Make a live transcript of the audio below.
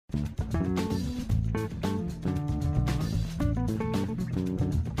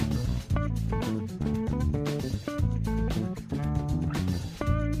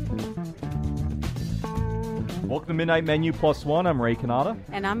Welcome to Midnight Menu Plus One. I'm Ray Canada.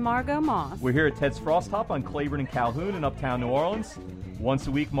 And I'm Margot Moss. We're here at Ted's Frost Top on Claiborne and Calhoun in Uptown New Orleans. Once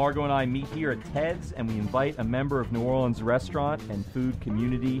a week, Margot and I meet here at Ted's, and we invite a member of New Orleans restaurant and food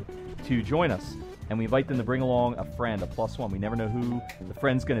community to join us. And we invite them to bring along a friend, a plus one. We never know who the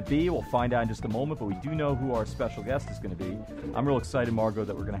friend's going to be. We'll find out in just a moment, but we do know who our special guest is going to be. I'm real excited, Margot,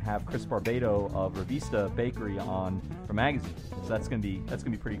 that we're going to have Chris Barbado of Revista Bakery on for magazine. So that's going to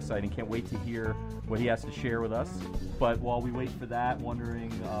be pretty exciting. Can't wait to hear what he has to share with us. But while we wait for that,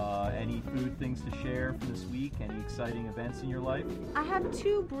 wondering any food things to share for this week? Any exciting events in your life? I have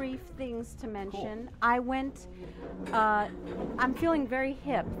two brief things to mention. Cool. I went. I'm feeling very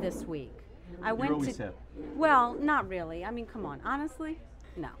hip this week. You're always hip. Well, not really. I mean, come on. Honestly,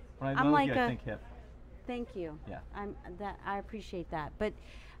 no. When I I'm know like you, I think hip. Thank you. Yeah. I appreciate that. But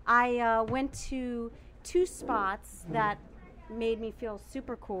I went to two spots that made me feel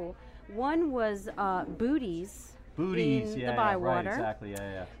super cool. One was Booties. Booties, in yeah, the Bywater. Right, exactly,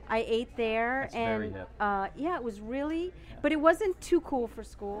 yeah. I ate there, That's and very hip. yeah, it was really, but it wasn't too cool for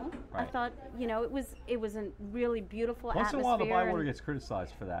school. Right. I thought, it was a really beautiful Once atmosphere. in a while, the Bywater gets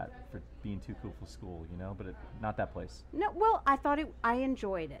criticized for that, for being too cool for school, but not that place. No, well, I thought I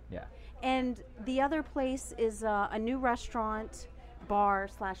enjoyed it. Yeah. And the other place is a new restaurant, bar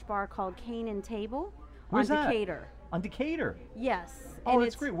called Cane and Table. Where's on that? Decatur. On Decatur? Yes. Oh, and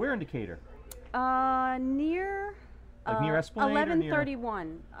that's great. Where in Decatur? Near. Like near Esplanade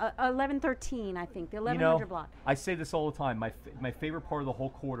 1131, 1113, I think, the 1100 block. I say this all the time. My favorite part of the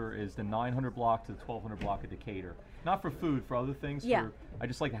whole quarter is the 900 block to the 1200 block of Decatur. Not for food, for other things. Yeah. I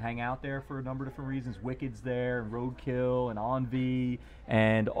just like to hang out there for a number of different reasons. Wicked's there, and Roadkill, and Envy,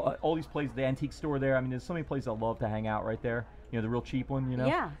 and all these places. The antique store there. I mean, there's so many places I love to hang out right there. The real cheap one.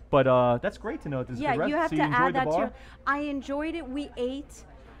 Yeah. But that's great to know. Yeah, you have so to you add that the bar? to. I enjoyed it. We ate.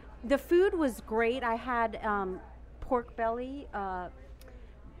 The food was great. I had pork belly,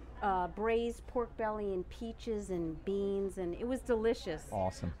 braised pork belly and peaches and beans, and it was delicious.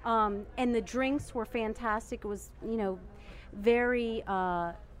 Awesome. And the drinks were fantastic. It was, very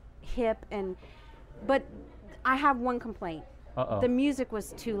hip, but I have one complaint. Uh-oh. The music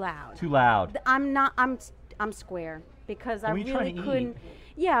was too loud. Too loud. I'm square because I really couldn't.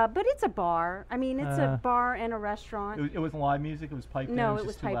 Yeah, but it's a bar. I mean, it's a bar and a restaurant. It wasn't live music. It was piped in. No, it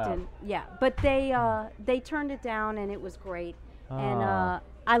was piped loud. in. Yeah, but they turned it down, and it was great, and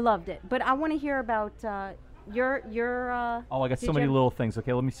I loved it. But I want to hear about your. I got so many little things.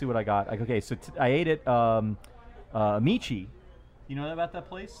 Okay, let me see what I got. Okay, so I ate at Amici. You know about that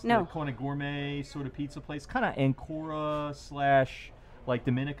place? No. The kind of gourmet sort of pizza place, kind of Ancora / like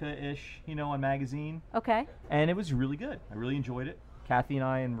Dominica-ish, on Magazine. Okay. And it was really good. I really enjoyed it. Kathy and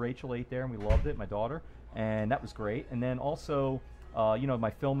I and Rachel ate there, and we loved it. My daughter, and that was great. And then also,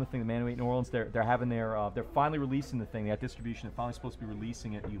 my film, the thing, the Man Who Ate New Orleans. They're having they're finally releasing the thing. They got distribution. They're finally supposed to be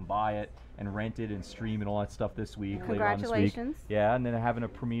releasing it. You can buy it and rent it and stream and all that stuff this week. Later on this week. Congratulations. Yeah, and then they're having a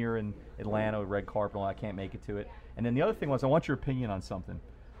premiere in Atlanta with red carpet. And all that. I can't make it to it. And then the other thing was, I want your opinion on something.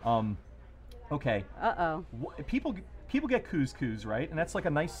 Okay. Uh-oh. People get couscous, right? And that's like a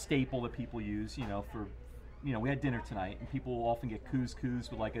nice staple that people use, for. We had dinner tonight, and people often get couscous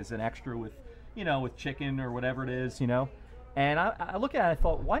with as an extra with chicken or whatever it is, And I look at it, I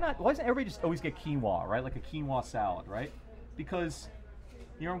thought, why doesn't everybody just always get quinoa, right? Like a quinoa salad, right? Because,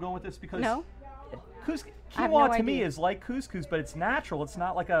 you know where I'm going with this? Because no. Quinoa to me is like couscous, but it's natural. It's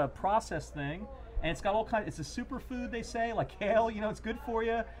not like a processed thing, and it's got all kinds. It's a superfood, they say, like kale. It's good for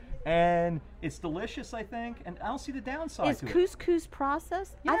you. And it's delicious, I think, and I don't see the downside to it. Is couscous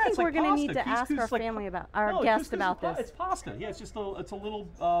processed? Yeah, I think we're going to need to Couscous ask our family about our guest about this. It's pasta. Yeah, it's just it's a little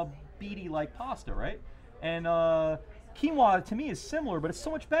beady like pasta, right? And quinoa to me is similar, but it's so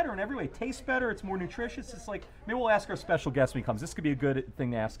much better in every way. It tastes better. It's more nutritious. It's like maybe we'll ask our special guest when he comes. This could be a good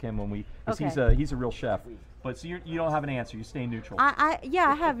thing to ask him when we. Because he's a real chef. But so you don't have an answer. You stay neutral. I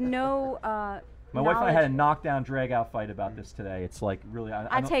have no. My wife and I had a knockdown, drag-out fight about this today. It's like really.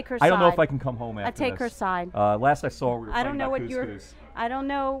 I take her I don't know side. if I can come home after this. I take her side. Last I saw her, we were I don't fighting know about what couscous. I don't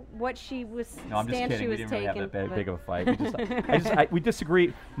know what she was. No, I'm just stance kidding. She We was didn't really taking, have that big of a fight. We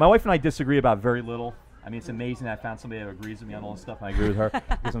disagree. My wife and I disagree about very little. I mean, it's amazing that I found somebody that agrees with me on all this stuff, and I agree with her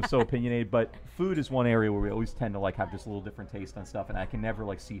because I'm so opinionated. But food is one area where we always tend to have just a little different taste on stuff, and I can never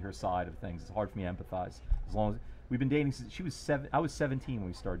see her side of things. It's hard for me to empathize. As long as we've been dating since she was 7. I was 17 when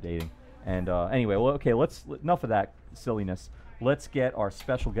we started dating. And anyway, well, okay, enough of that silliness. Let's get our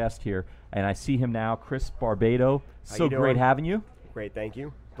special guest here, and I see him now, Chris Barbado. So great having you. Great, thank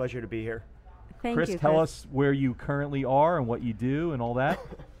you. Pleasure to be here. Thank Chris, you, tell Chris. us where you currently are and what you do and all that.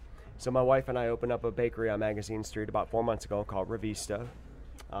 So my wife and I opened up a bakery on Magazine Street about 4 months ago called Revista.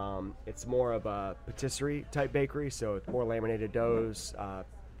 It's more of a patisserie type bakery, so it's more laminated doughs,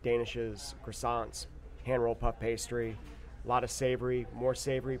 danishes, croissants, hand-rolled puff pastry, a lot of savory, more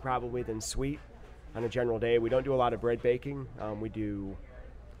savory probably than sweet on a general day. We don't do a lot of bread baking. We do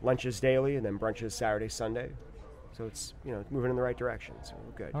lunches daily and then brunches Saturday, Sunday. So it's, it's moving in the right direction, so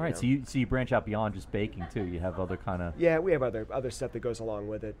we're good. All right, so you branch out beyond just baking too. You have other kind of... Yeah, we have other stuff that goes along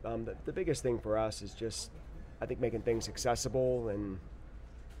with it. The biggest thing for us is just, I think, making things accessible, and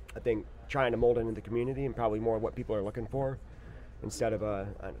I think trying to mold it into the community and probably more what people are looking for. Instead of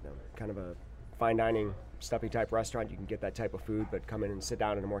kind of a fine dining, stuffy type restaurant, you can get that type of food, but come in and sit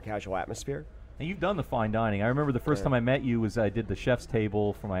down in a more casual atmosphere. And you've done the fine dining. I remember the first time I met you was I did the chef's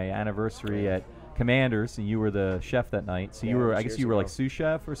table for my anniversary at Commanders, and you were the chef that night. So I guess you were like sous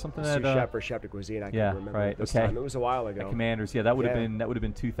chef or something. Sous chef or chef de cuisine. I can't remember. Right. This time. It was a while ago. At Commanders, that would have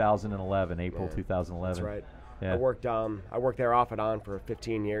been 2011, April 2011. That's right. Yeah. I worked there off and on for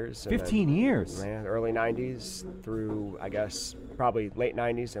 15 years. 15 years. Man, early 90s through, I guess, probably late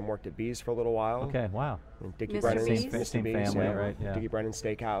 90s, and worked at Bees for a little while. Okay, wow. And Dickie Mr. Brennan's, Bees? Mr. Bees, family, right? Yeah. Dickie Brennan's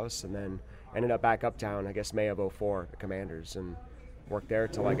Steakhouse, and then ended up back uptown, I guess, May of '04 at Commanders, and worked there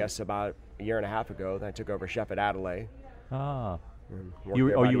till I guess about a year and a half ago. Then I took over chef at Adelaide. Ah. You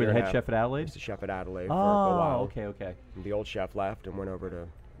were the head chef at I Adelaide? was the chef at Adelaide for a while. Okay. And the old chef left and went over to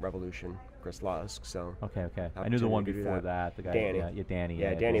Revolution, Chris Lusk. So Okay. I knew the one opportunity to do before that. that. The guy, Danny. Danny.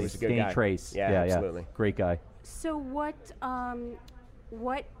 Yeah, Danny was a good Danny guy. Trace. Yeah, absolutely. Great guy. So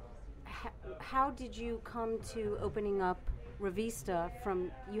how did you come to opening up Revista?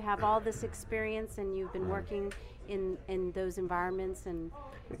 From you have all this experience and you've been working in those environments, and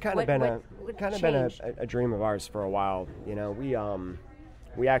It kind of been a dream of ours for a while.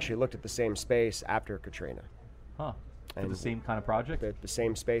 We actually looked at the same space after Katrina. Huh. For the And same kind of project? The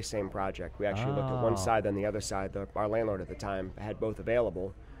same space, same project. We actually looked at one side, then the other side. Our landlord at the time had both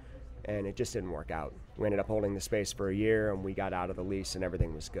available, and it just didn't work out. We ended up holding the space for a year, and we got out of the lease, and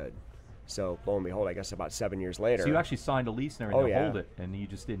everything was good. So lo and behold, I guess about 7 years later. So you actually signed a lease and everything to yeah. hold it, and you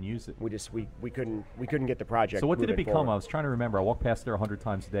just didn't use it. We couldn't get the project. So what did it moving become? forward. I was trying to remember. I walked past there 100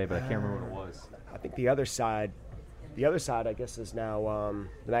 times a day, but I can't remember what it was. I think the other side, I guess, is now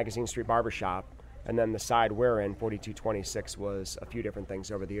the Magazine Street Barbershop, and then the side we're in, 4226, was a few different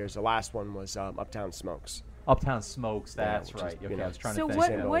things over the years. The last one was Uptown Smokes. Uptown Smokes. That's which is, right. Okay, I was trying so to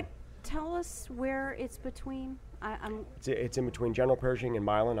think. what? Tell us where it's between. I'm It's in between General Pershing and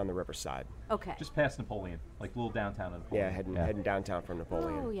Milan on the riverside. okay. Just past Napoleon, like little downtown of Napoleon. Yeah, heading downtown from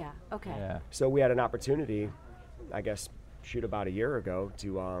Napoleon. Oh yeah. Okay. Yeah. So we had an opportunity, I guess, about a year ago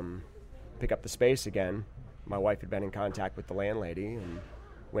to pick up the space again. My wife had been in contact with the landlady, and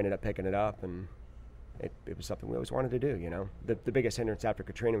we ended up picking it up, and it was something we always wanted to do. The biggest hindrance after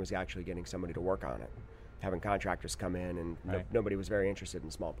Katrina was actually getting somebody to work on it, having contractors come in, and nobody was very interested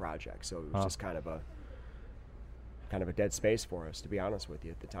in small projects, so it was just kind of a dead space for us, to be honest with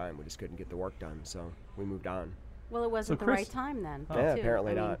you. At the time, we just couldn't get the work done, so we moved on. Well, it wasn't So the Chris- right time then. Yeah, too.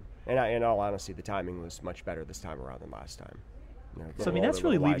 apparently I mean, not. And in all honesty, the timing was much better this time around than last time. So that's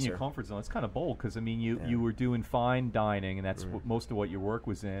really leaving your wiser. comfort zone. It's kind of bold because you were doing fine dining, and that's most of what your work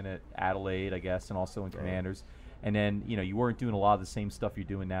was in at Adelaide, I guess, and also in Commanders. And then you weren't doing a lot of the same stuff you're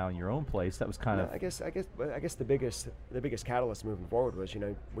doing now in your own place. That was kind of I guess the biggest catalyst moving forward was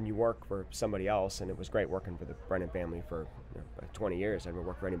when you work for somebody else, and it was great working for the Brennan family for 20 years. I never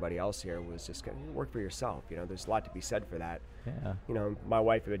worked for anybody else here. It was just work for yourself. There's a lot to be said for that. Yeah. My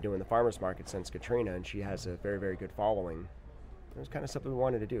wife had been doing the farmers market since Katrina, and she has a very, very good following. It was kind of something we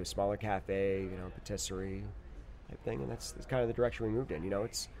wanted to do, a smaller cafe, patisserie type thing, and that's kind of the direction we moved in.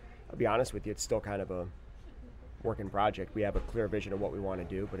 I'll be honest with you, it's still kind of a working project. We have a clear vision of what we want to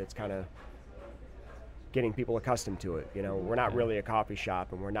do, but it's kind of getting people accustomed to it. We're not really a coffee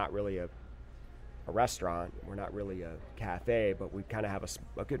shop, and we're not really a restaurant. We're not really a cafe, but we kind of have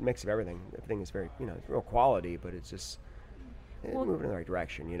a good mix of everything. Everything is very, it's real quality, but it's just moving in the right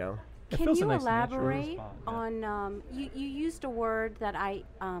direction, It Can feels a you nice natural elaborate spot, yeah. on? You used a word that I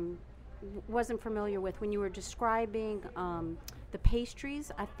wasn't familiar with when you were describing the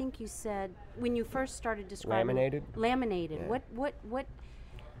pastries. I think you said when you first started describing Laminated. Yeah. What?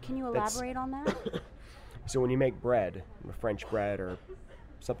 Can you That's- elaborate on that? So when you make bread, French bread or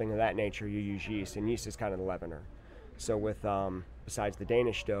something of that nature, you use yeast, and yeast is kind of the leavener. So with besides the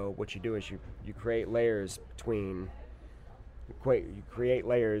Danish dough, what you do is you create layers you create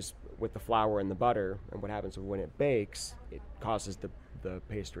layers with the flour and the butter, and what happens is when it bakes, it causes the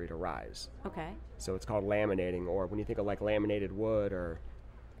pastry to rise. Okay. So it's called laminating, or when you think of like laminated wood or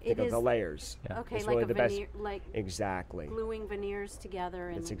Think of the layers. Yeah. Okay, it's like really a the veneer, best. like Exactly. gluing veneers together.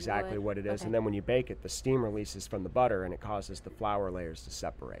 And That's exactly wood. what it is. Okay. And then when you bake it, the steam releases from the butter, and it causes the flour layers to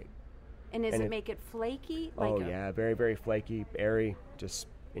separate. And does and it it- make it flaky? Oh yeah, very very flaky, airy.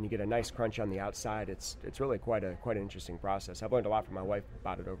 And you get a nice crunch on the outside. It's really quite an interesting process. I've learned a lot from my wife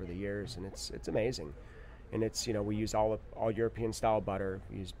about it over the years, and it's amazing. And it's we use all European style butter.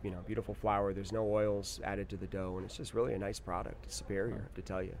 We use beautiful flour. There's no oils added to the dough, and it's just really a nice product. It's superior, to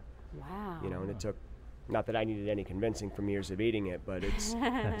tell you. Wow. And it took, not that I needed any convincing from years of eating it, but it's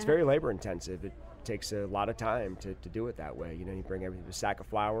very labor intensive. It takes a lot of time to do it that way. You bring everything, a sack of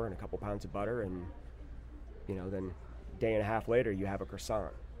flour and a couple pounds of butter, and then a day and a half later you have a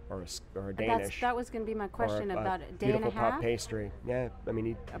croissant or a Danish. That was going to be my question or about a day and a beautiful half. puff pastry. Yeah, I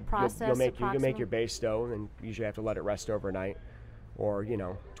mean, A process you'll make approximate? your base dough, and you usually have to let it rest overnight, or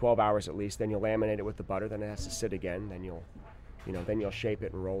 12 hours at least. Then you'll laminate it with the butter. Then it has to sit again. Then you'll shape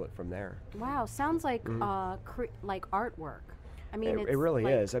it and roll it from there. Wow, sounds like like artwork. I mean, It really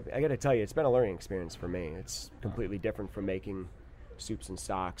is. I got to tell you, it's been a learning experience for me. It's completely different from making soups and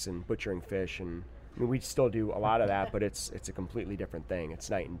stocks and butchering fish, and we still do a lot of that, but it's a completely different thing. It's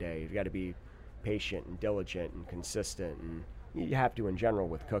night and day. You've got to be patient and diligent and consistent, and you have to in general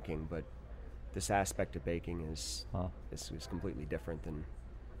with cooking, but this aspect of baking is completely different than.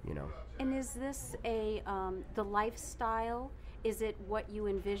 And is this the lifestyle? Is it what you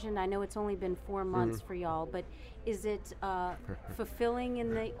envisioned? I know it's only been 4 months for y'all, but is it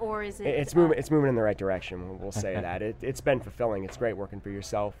fulfilling or is it? It's moving in the right direction. We'll say that. It's been fulfilling. It's great working for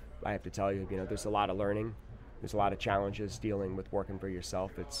yourself. I have to tell you, there's a lot of learning. There's a lot of challenges dealing with working for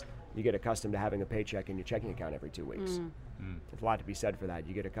yourself. You get accustomed to having a paycheck in your checking account every 2 weeks. There's a lot to be said for that.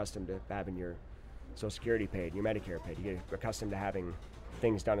 You get accustomed to having your Social Security paid, your Medicare paid. You get accustomed to having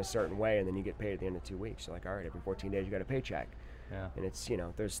things done a certain way, and then you get paid at the end of 2 weeks. You're like, all right, every 14 days you got a paycheck. Yeah. And it's,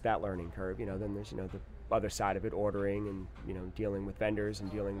 there's that learning curve. Then there's, the other side of it, ordering and, dealing with vendors and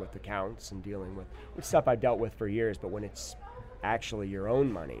dealing with accounts and dealing with stuff I've dealt with for years. But when it's actually your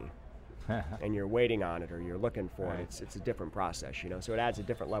own money and you're waiting on it or you're looking for it, it's a different process, So it adds a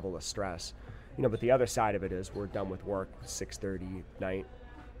different level of stress. But the other side of it is we're done with work 6:30 at night.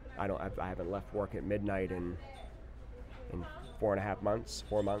 I haven't left work at midnight in 4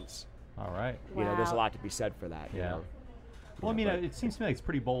 months. All right. There's a lot to be said for that. Yeah. Well, I mean, it seems to me like it's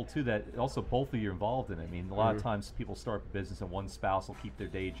pretty bold, too, that also both of you are involved in it. I mean, a lot of times people start a business and one spouse will keep their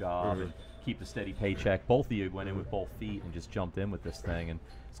day job and keep a steady paycheck. Both of you went in with both feet and just jumped in with this thing. And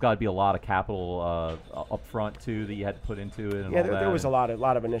it's got to be a lot of capital up front, too, that you had to put into it. And yeah, all there was a lot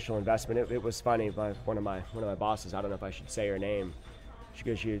of initial investment. It was funny. One of my bosses, I don't know if I should say her name, she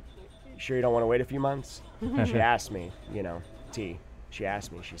goes, "You sure you don't want to wait a few months?" She asked me, T. She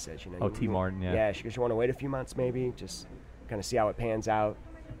asked me, she said, Oh, T. Martin, yeah. Yeah, she goes, "You want to wait a few months maybe? Just kind of see how it pans out."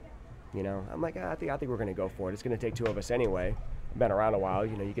 I'm like, I think we're going to go for it. It's going to take two of us anyway. I've been around a while.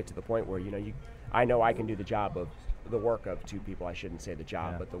 You get to the point where, I know I can do the job of the work of two people. I shouldn't say the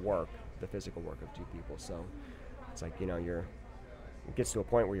job, but the physical work of two people. So it's like, it gets to a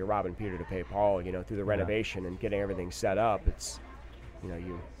point where you're robbing Peter to pay Paul, through the renovation and getting everything set up. It's,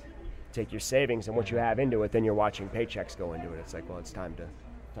 you take your savings and what you have into it, then you're watching paychecks go into it. It's like, well, it's time to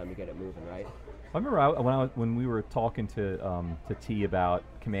get it moving, right? I remember when we were talking to T about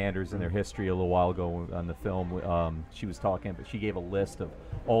Commanders and their history a little while ago on the film. She was talking, but she gave a list of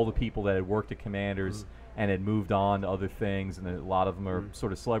all the people that had worked at Commanders and had moved on to other things, and a lot of them are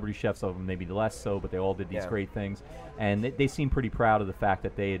sort of celebrity chefs. Some of them maybe less so, but they all did these great things. And they seemed pretty proud of the fact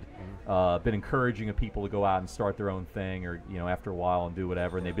that they had been encouraging of people to go out and start their own thing, or after a while and do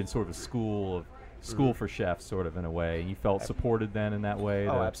whatever. And they've been sort of a school for chefs, sort of in a way. And you felt supported then in that way.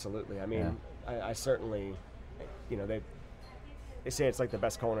 Oh, absolutely. I mean, I certainly, they say it's like the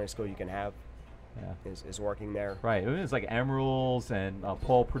best culinary school you can have. Is working there. Right. It was like Emerils and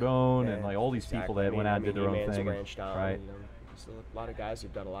Paul Prudhomme and like all these people that went out and did their own thing. Right. There's a lot of guys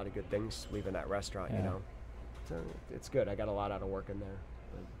who've done a lot of good things leaving that restaurant. So it's good. I got a lot out of working there.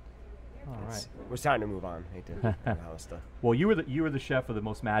 All right. It was time to move on. Hate to Well, you were the chef of the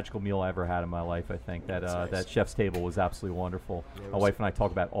most magical meal I ever had in my life. I think that nice. That chef's table was absolutely wonderful. My wife and I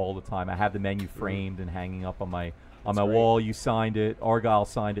talk about it all the time. I have the menu framed and hanging up on my wall. You signed it. Argyle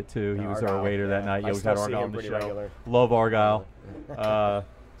signed it too. He was our waiter that night. We've had Argyle on the show. Regular. Love Argyle.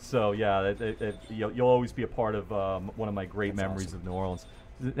 So yeah, you'll always be a part of one of my great memories of New Orleans.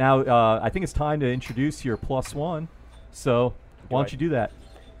 Now I think it's time to introduce your plus one. So why don't you do that?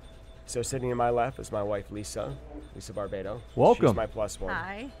 So sitting to my left is my wife, Lisa Barbado. Welcome. She's my plus one.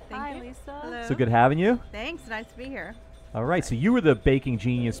 Hi. Thank you. Lisa. Hello. So good having you. Thanks. Nice to be here. All right, so you were the baking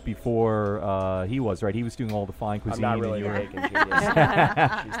genius before he was, right? He was doing all the fine cuisine. I'm not really and you the were baking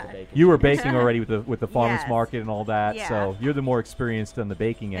genius. She's the baking you were genius. baking already with the farmers Yes. market and all that. Yeah. So you're the more experienced on the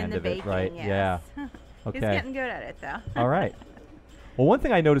baking And end the of baking, it, right? yes. Yeah. He's Okay. getting good at it, though. All right. Well, one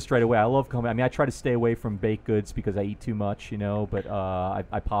thing I noticed right away, I love coming. I mean, I try to stay away from baked goods because I eat too much, but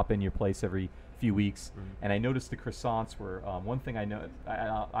I pop in your place every few weeks, and I noticed the croissants were one thing I know. I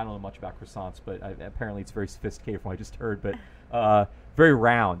don't know much about croissants, but apparently it's very sophisticated from what I just heard, but very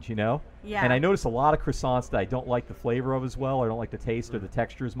round, Yeah. And I noticed a lot of croissants that I don't like the flavor of as well, or I don't like the taste or the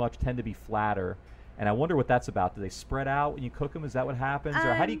texture as much, tend to be flatter. And I wonder what that's about. Do they spread out when you cook them? Is that what happens?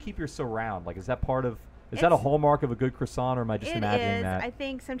 Or how do you keep yours so round? Like, is that part of... Is that a hallmark of a good croissant, or am I just imagining is. that? I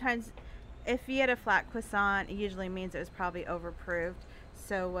think sometimes if you get a flat croissant, it usually means it was probably overproofed.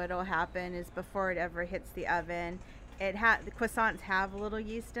 So what'll happen is before it ever hits the oven, the croissants have a little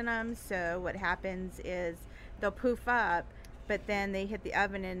yeast in them. So what happens is they'll poof up, but then they hit the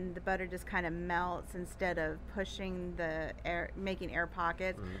oven and the butter just kind of melts instead of pushing the air, making air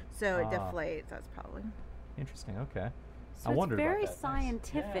pockets. So it deflates. That's probably. Interesting. Okay. So I it's wondered very about that.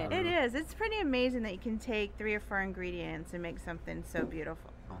 scientific. Yeah. It is. It's pretty amazing that you can take 3 or 4 ingredients and make something so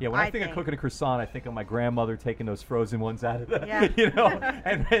beautiful. Yeah, when I think of cooking a croissant, I think of my grandmother taking those frozen ones out of the, Yeah.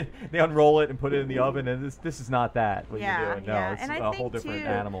 and then they unroll it and put it in the oven, and this is not that what Yeah, you're doing. No, yeah. it's And I a think whole different too,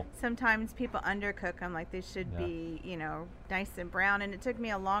 animal. sometimes people undercook them, like they should Yeah. be, nice and brown. And it took me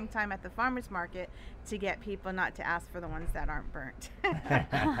a long time at the farmer's market to get people not to ask for the ones that aren't burnt.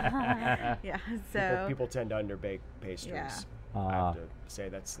 Yeah, so. People tend to underbake pastries. Yeah. I have to say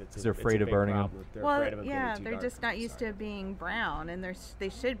that's They're afraid of burning them. They're Well, afraid of them yeah, getting too they're dark. just not used to being brown, and they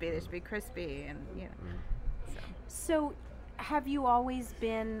should be. They should be crispy, and So, have you always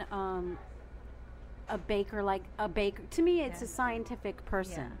been a baker? Like a baker, to me, it's Yeah. a scientific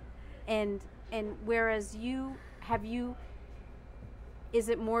person, and whereas you have you, is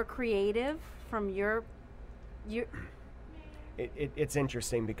it more creative from your? It's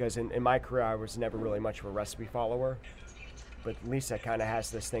interesting because in my career I was never really much of a recipe follower, but Lisa kind of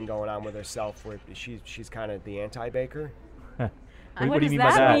has this thing going on with herself where she's kind of the anti-baker. What do you does mean by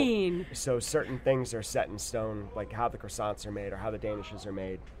that that? mean? So certain things are set in stone, like how the croissants are made or how the danishes are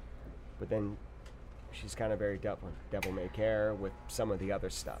made, but then she's kind of very devil may care with some of the other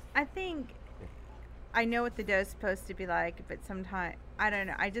stuff. I think I know what the dough's supposed to be like, but sometimes I don't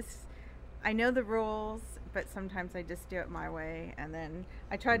know. I know the rules, but sometimes I just do it my way, and then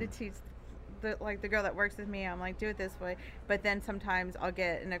I try to teach the girl that works with me. I'm like, do it this way, but then sometimes I'll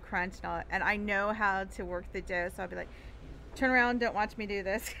get in a crunch, and I know how to work the dough, so I'll be like, turn around, don't watch me do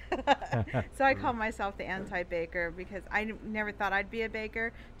this. So I call myself the anti-baker because I never thought I'd be a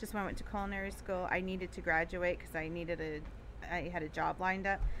baker. Just when I went to culinary school, I needed to graduate because I had a job lined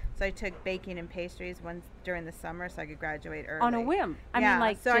up. So I took baking and pastries during the summer so I could graduate early. On a whim. I Yeah, mean,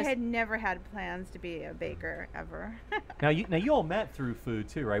 like, so I just- had never had plans to be a baker ever. Now you all met through food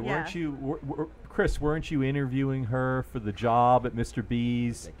too, right? Yeah. Weren't you, Chris? Weren't you interviewing her for the job at Mr.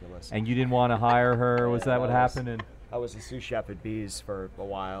 B's? Ridiculous. And you didn't want to hire her? Was that what that was- happened? And I was a sous chef at Bees for a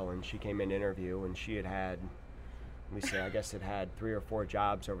while, and she came in to interview, and she had I guess it had 3 or 4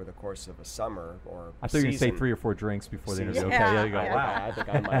 jobs over the course of a summer or I thought you were going to say season. 3 or 4 drinks before the interview. Season. Okay, Yeah, there you go. yeah. Wow. I think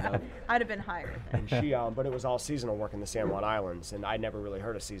I might have. I'd have been hired. And she, but it was all seasonal work in the San Juan Islands, and I never really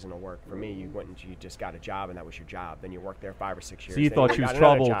heard of seasonal work. For me, you went and you just got a job, and that was your job. Then you worked there 5 or 6 years. So you then thought you she was got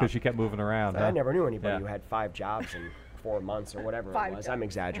another trouble job. because she kept moving around. I huh? never knew anybody Yeah. who had 5 jobs in 4 months or whatever 5 it was. jobs. I'm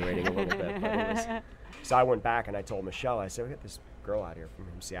exaggerating a little bit. But it was, so I went back and I told Michelle, I said, we got this girl out here from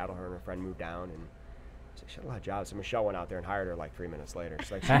Seattle. Her and her friend moved down, and she had a lot of jobs. So Michelle went out there and hired her like 3 minutes later.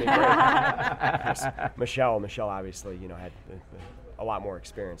 She's like, she did great. Michelle obviously, had a lot more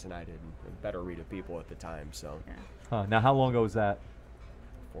experience than I did, and a better read of people at the time. So Huh. Now, how long ago was that?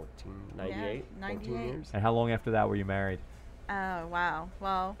 98, 14 98. years. And how long after that were you married? Oh, wow.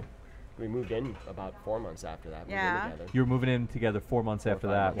 Well, We moved in about 4 months after that. Moved in Yeah. together. You were moving in together 4 months after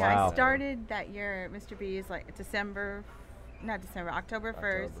 5 that. months. yeah, Wow. I started that year at Mr. B's like October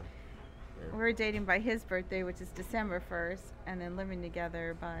 1st. October. We were dating by his birthday, which is December 1st, and then living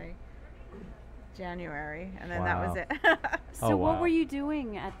together by January, and then that was Wow. it. So Oh, what wow. were you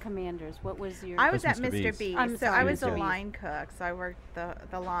doing at Commander's? What was your? I was That's at Mr. Mr. B's. B's, I'm so sorry, I was a Mr. B's. line cook, so I worked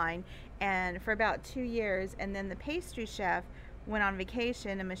the line, and for about 2 years, and then the pastry chef went on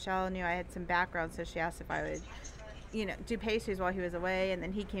vacation, and Michelle knew I had some background, so she asked if I would, do pastries while he was away, and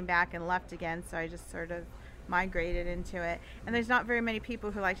then he came back and left again, so I just sort of migrated into it. And there's not very many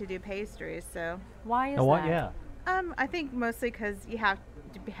people who like to do pastries, so Why is Oh, what? that? Yeah. I think mostly because you have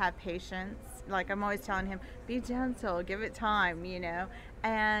to have patience. Like I'm always telling him, be gentle, give it time,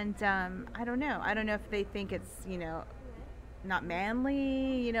 And I don't know. I don't know if they think it's, not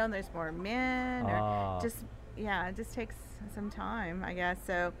manly, you know, and there's more men, Ah. or it just takes some time, I guess.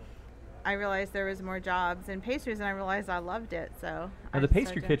 So I realized there was more jobs in pastries, and I realized I loved it. So Now, I the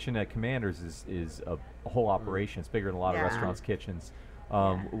pastry started- kitchen at Commander's is a whole operation. It's bigger than a lot of Yeah. restaurants' kitchens.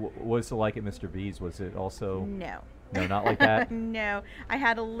 Yeah. What was it like at Mr. B's? Was it also No. no, not like that? No, I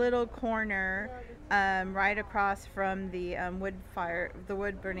had a little corner right across from the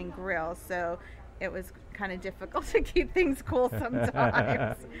wood burning grill, so it was kind of difficult to keep things cool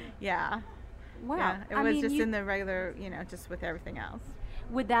sometimes. Yeah. Wow. Yeah, it I was mean, just you- in the regular, just with everything else.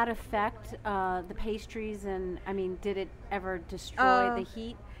 Would that affect the pastries? And I mean, did it ever destroy Oh. the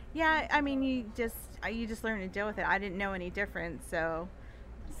heat? Yeah, I mean, you just learn to deal with it. I didn't know any different, so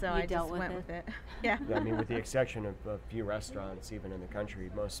I dealt just with went it. with it. Yeah. I mean, with the exception of a few restaurants, even in the country,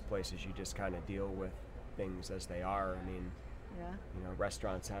 most places you just kind of deal with things as they are. I mean, Yeah.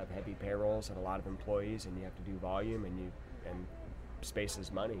 restaurants have heavy payrolls and a lot of employees, and you have to do volume, and space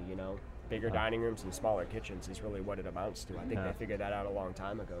is money. Bigger dining rooms and smaller kitchens is really what it amounts to. I think Yeah. they figured that out a long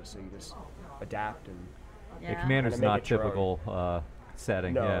time ago. So you just adapt and. Yeah, Yeah. Commander's Kinda make not it your own. typical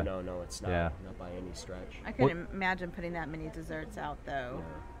setting. No, yeah. no, it's not. Yeah. Not by any stretch. I couldn't imagine putting that many desserts out though,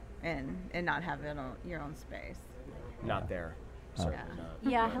 and not having your own space. Not there. Certainly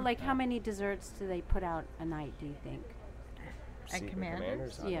Yeah, not. like how many desserts do they put out a night, do you think? At See, the Commander's?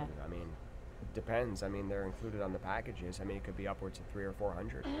 Commanders, Yeah. I mean, depends. I mean, they're included on the packages. I mean, it could be upwards of 300 or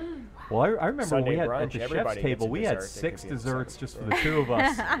 400. Well, I remember Sunday when we had brunch, at the chef's everybody gets table, a we had dessert. It 6 could be a desserts dessert. just for the two of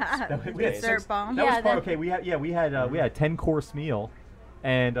us. We had Dessert six- bomb. That Yeah, was part. that- Okay, we had 10-course meal,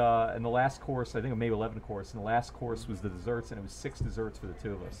 and the last course, I think maybe 11 course, and the last course was the desserts, and it was 6 desserts for the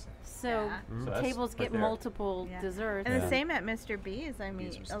two of us. So Yeah. So that's tables right get there. multiple Yeah. desserts. And Yeah. the same at Mr. B's. I mean,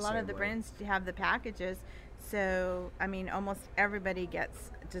 B's was a the lot of same the way. brands have the packages, so I mean, almost everybody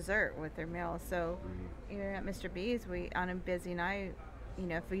gets dessert with their meal. So, even at Mr. B's, we on a busy night,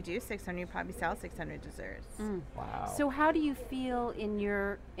 if we do 600, you probably sell 600 desserts. Wow. So how do you feel in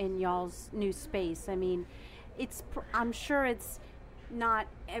y'all's new space? I mean, I'm sure it's not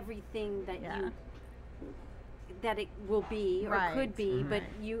everything that Yeah. that it will be or Right. could be, but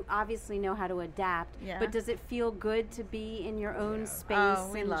you obviously know how to adapt. Yeah. But does it feel good to be in your own space?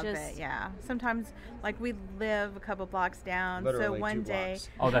 Oh, we and love just, it. Yeah. Sometimes, like we live a couple blocks down, Literally so one 2 day. blocks.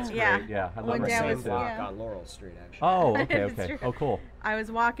 Oh, that's Yeah. great. Yeah, I love One On the day I that. same was- block yeah. on Laurel Street, actually. Oh, okay, It's okay. true. Oh, cool. I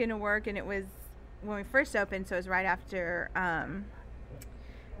was walking to work, and it was when we first opened, so it was right after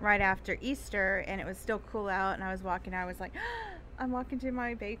Easter, and it was still cool out. And I was walking, I was like, I'm walking to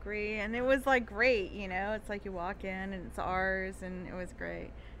my bakery, and it was like great, It's like you walk in, and it's ours, and it was great.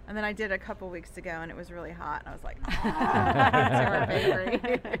 And then I did a couple weeks ago, and it was really hot. And I was like, to our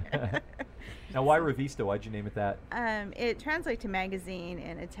bakery. Now, why Revista? Why'd you name it that? It translates to magazine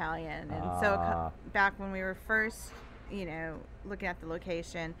in Italian, and so Ah. back when we were first, looking at the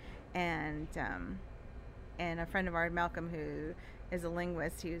location, and a friend of ours, Malcolm, who is a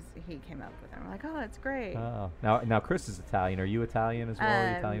linguist, he came up with it. We're like, oh, that's great. Oh, now Chris is Italian. Are you Italian as well?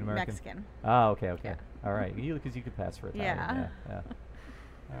 Are you Italian American? Mexican. Oh, okay. Yeah. All right, because you could pass for Italian. Yeah. Yeah.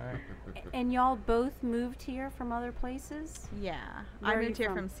 All right. And y'all both moved here from other places? Yeah, Where I are you moved here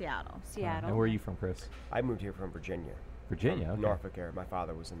from? from Seattle. Seattle. And where are you from, Chris? I moved here from Virginia. Virginia. From Okay. Norfolk area. My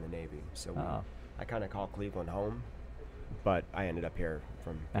father was in the Navy, so Oh. I kind of call Cleveland home, but I ended up here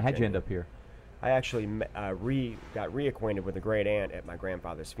from Now, how'd you end Virginia. up here? I actually got reacquainted with a great aunt at my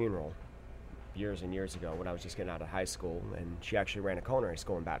grandfather's funeral years and years ago when I was just getting out of high school, and she actually ran a culinary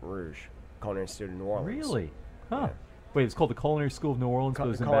school in Baton Rouge, Culinary Institute of New Orleans. Really? Huh. Yeah. Wait, it's called the Culinary School of New Orleans. but it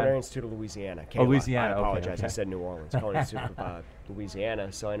was in Culinary Baton- Institute of Louisiana. Oh, Louisiana, I okay, apologize. I okay. said New Orleans. Culinary Institute of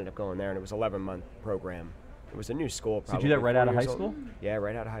Louisiana. So I ended up going there, and it was an 11-month program. It was a new school. So you did that right probably out of 4 high years old. school? Yeah,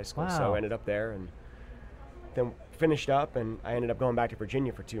 right out of high school. Wow. So I ended up there, and then finished up, and I ended up going back to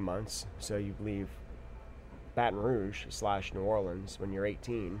Virginia for 2 months. So you leave Baton Rouge / New Orleans when you're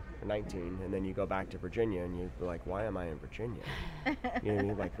 18 or 19, and then you go back to Virginia, and you're like, why am I in Virginia? You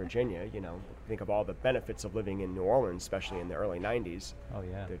know, like Virginia, think of all the benefits of living in New Orleans, especially in the early 90s. Oh,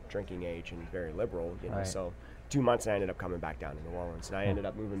 yeah. The drinking age and very liberal, Right. So 2 months, and I ended up coming back down to New Orleans, and I ended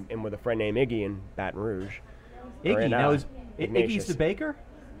up moving in with a friend named Iggy in Baton Rouge. Or Iggy. in, Now, is Ignatius. Iggy's the baker?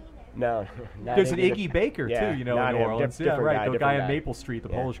 No, not There's an Iggy. Iggy Baker, Yeah, too, in not New him. Orleans. Yeah, Different right. guy, The different guy on guy. Maple Street, the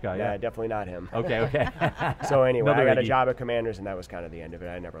Polish guy. Yeah. definitely not him. Okay. So anyway, Another I got a Iggy. job at Commanders, and that was kind of the end of it.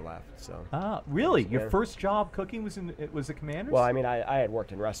 I never left. So. Ah, really? Your Yeah. first job cooking was at Commanders? Well, I mean, I had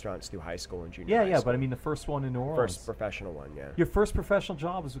worked in restaurants through high school and junior high yeah, school. but I mean the first one in New Orleans. First professional one, yeah. Your first professional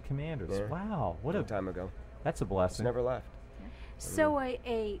job was with Commanders. Yeah. Wow, what Long a time ago. that's a Just blessing. never left. So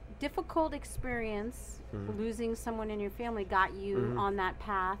a difficult experience, losing someone in your family, got you on that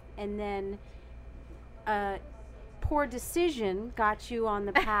path, and then a poor decision got you on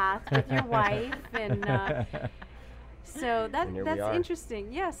the path with your wife, and so And here we that's are.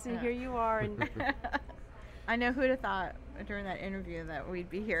 interesting. Yes, and here you are. And I know who'd have thought during that interview that we'd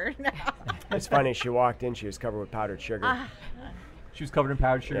be here now. It's funny. She walked in. She was covered with powdered sugar. She was covered in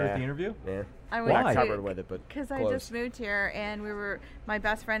powdered sugar at Yeah. the interview? Yeah. I Why? Not covered with it, but because I close. just moved here, and we were my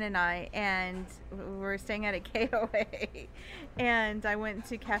best friend and I, and we were staying at a KOA, and I went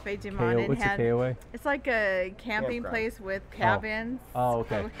to Cafe Du Monde and What's had a KOA? it's like a camping Campground. place with cabins. Oh,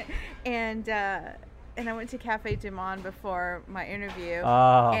 okay. And I went to Cafe Du Monde before my interview,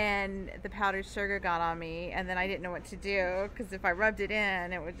 Ah. and the powdered sugar got on me, and then I didn't know what to do because if I rubbed it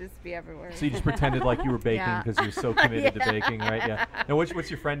in, it would just be everywhere. So you just pretended like you were baking Yeah. because you're so committed to Yeah. baking, right? Yeah. Now, what's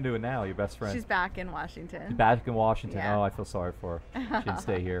your friend doing now? Your best friend? She's back in Washington. Back in Washington. Yeah. Oh, I feel sorry for her. She didn't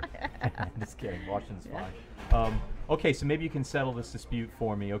stay here. Just kidding. Washington's fine. Okay, so maybe you can settle this dispute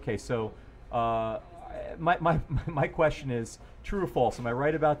for me. Okay, so my question is, true or false? Am I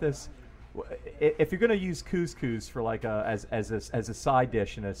right about this? If you're going to use couscous for like as a side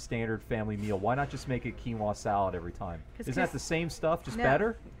dish in a standard family meal, why not just make a quinoa salad every time? 'Cause Isn't that the same stuff, just No.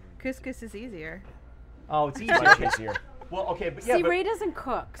 better? Couscous is easier. Oh, it's Much easier. easier. Well, okay, but yeah, see, but Ray doesn't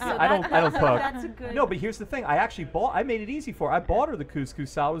cook. So I don't cook. That's a good. No, but here's the thing. I made it easy for her. I bought her the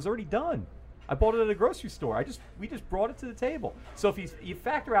couscous salad. It was already done. I bought it at a grocery store. We just brought it to the table. So if you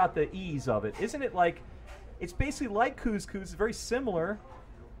factor out the ease of it, isn't it like it's basically like couscous, it's very similar,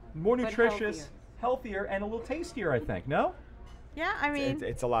 more But nutritious, healthier, and a little tastier, I think. No? Yeah, I mean,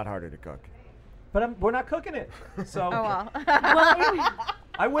 It's a lot harder to cook. But we're not cooking it. So oh well.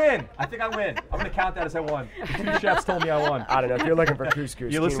 I win. I think I win. I'm going to count that as I won. The two chefs told me I won. I don't know. If you're looking for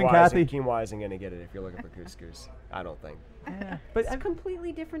couscous, You listening, quinoa Kathy? Quinoa isn't going to get it if you're looking for couscous. I don't think. But It's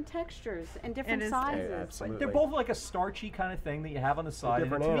completely different textures and different It is. sizes. Yeah, absolutely. they're both like a starchy kind of thing that you have on the side. And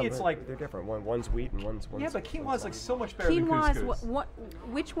different to me, animals. it's like they're different. One's wheat and one's yeah, but quinoa is like one's so much better than Quinoa is couscous.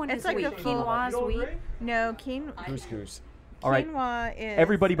 which one It's is like wheat? a full- Quinoa is You don't wheat. agree? No, couscous. All right. quinoa is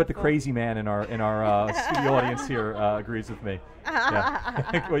Everybody but the full- crazy man in our studio audience here agrees with me.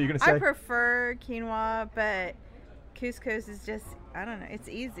 Yeah. What are you gonna say? I prefer quinoa, but couscous is just I don't know. It's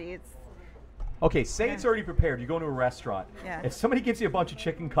easy. It's Okay, say it's already prepared. You go into a restaurant. Yeah. If somebody gives you a bunch of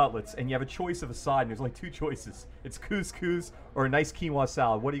chicken cutlets and you have a choice of a side, and there's only two choices, it's couscous or a nice quinoa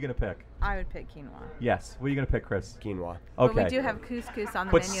salad. What are you gonna pick? I would pick quinoa. Yes. What are you gonna pick, Chris? Quinoa. Okay. But we do have couscous on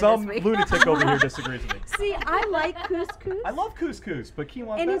the But menu some this week. lunatic over here disagrees with me. See, I like couscous. I love couscous, but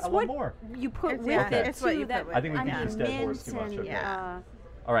quinoa and I it's love what more. you put It's- with yeah, it it's too. what you that put with I think we I beat mean, this dead horse mint too much. and, Yeah.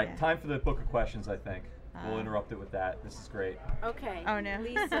 All right, Yeah. time for the book of questions. I think we'll interrupt it with that. This is great. okay. Oh no,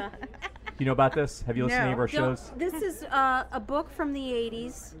 Lisa. You know about this? Have you listened to any of No. our Don't- shows? This is a book from the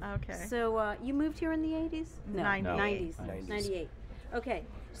 80s. Okay. So you moved here in the 80s? No, 98. 90s. 98. Okay.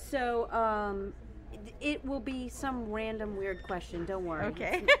 So it will be some random weird question. Don't worry.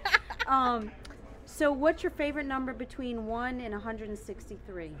 Okay. So what's your favorite number between 1 and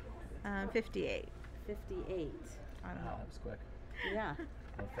 163? 58. 58. I don't Wow, know. that was quick. Yeah.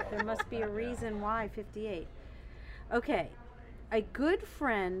 There must be a reason why 58. Okay. A good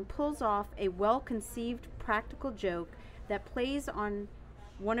friend pulls off a well-conceived practical joke that plays on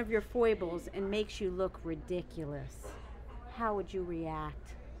one of your foibles and makes you look ridiculous. How would you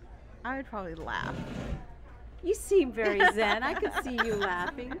react? I would probably laugh. You seem very zen. I could see you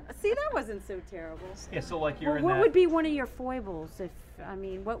laughing. See, that wasn't so terrible. Yeah, so like you're Well, in what that. would be one of your foibles?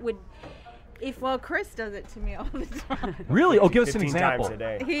 What would, if Well, Chris does it to me all the time. Really? Oh, give us an 15 example. times a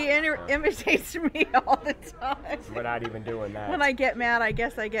day. He imitates me all the time. We're not even doing that. When I get mad, I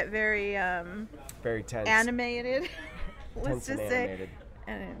guess I get very Very tense. animated. Let's Tense and just say. animated.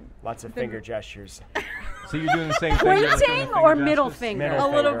 And Lots of finger gestures. So you're doing the same thing. you're like doing the pointing or finger middle gestures? finger? Middle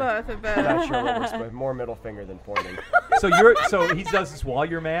a little finger. both of I'm not both. sure what we're supposed. More middle finger than pointing. So he does this while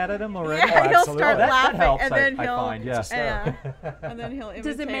you're mad at him already? Yeah, he'll absolutely. start Oh, that laughing, helps, and then I he'll. find, yes. Yeah. And then he'll imitate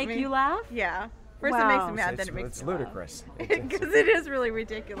Does it make me. you laugh? Yeah. First it Wow. makes me mad, It's, then it makes it's me laugh. ludicrous. Because it is really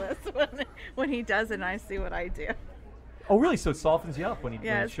ridiculous when he does it and I see what I do. Oh, really? So it softens you up when he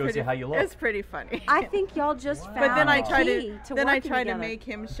Yeah, shows you how you look. It's pretty funny. I think y'all just found but then I the try key to then I working try to together. make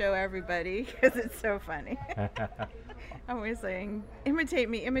him show everybody because it's so funny. I'm always saying, imitate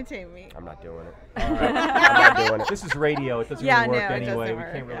me, imitate me. I'm not doing it. I'm not doing it. This is radio. It doesn't Yeah, really work no, it anyway. doesn't We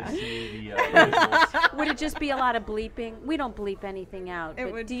work, can't really yeah. see the visuals. Would it just be a lot of bleeping? We don't bleep anything out. It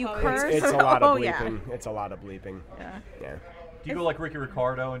But would do you probably- curse? It's a lot of Oh, bleeping. yeah. It's a lot of bleeping. Yeah. Yeah. Do you go like Ricky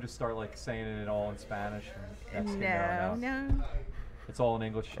Ricardo and just start like saying it all in Spanish? And that's No. It's all in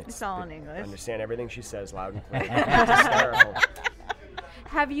English. It's all in English. Understand everything she says loud and clear. It's hysterical.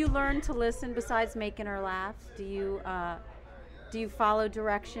 Have you learned to listen besides making her laugh? Do you Do you follow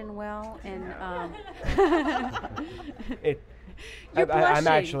direction well? And I'm blushing.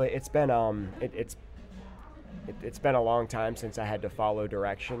 actually. It's been it's been a long time since I had to follow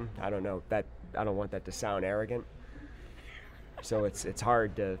direction. I don't know that. I don't want that to sound arrogant. So it's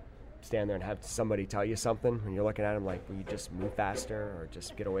hard to stand there and have somebody tell you something when you're looking at them like, will you just move faster or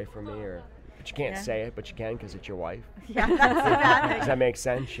just get away from me? But you can't say it, but you can because it's your wife. Yeah, that's the bad thing. Does that make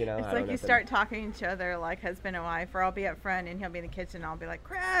sense? You know, It's like you start talking to each other like husband and wife, or I'll be up front and he'll be in the kitchen and I'll be like,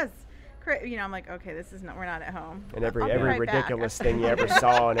 Chris, you know, I'm like, okay, this is not, we're not at home. And I'll be every right back. ridiculous thing you ever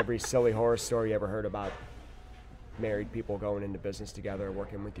saw and every silly horror story you ever heard about married people going into business together,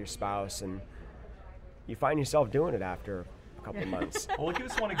 working with your spouse, and you find yourself doing it after a couple of months. Well, give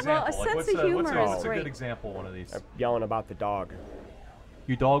us one example. Well, a sense of humor is what's a great. good example? One of these. Yelling about the dog.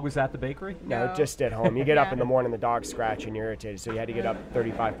 Your dog was at the bakery? No, just at home. You get up in the morning, the dog's scratching, you're irritated. So you had to get up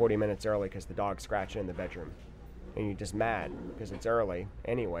 35, 40 minutes early because the dog's scratching in the bedroom. And you're just mad because it's early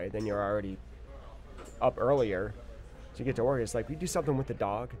anyway. Then you're already up earlier. So you get to work. It's like, we do something with the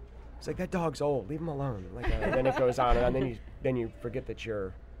dog. It's like, that dog's old. Leave him alone. Like, and then it goes on. And then you forget that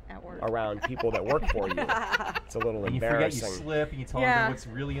you're At work. around people that work for you. It's a little And you forget, embarrassing. you slip, and you tell Yeah. them what's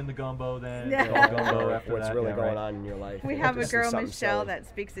really in the gumbo then. Yeah. It's all gumbo Or after what's that. really Yeah, going right. on in your life. We It have a just is girl, something Michelle, silly. that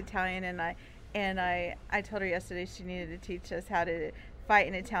speaks Italian, and I told her yesterday she needed to teach us how to fight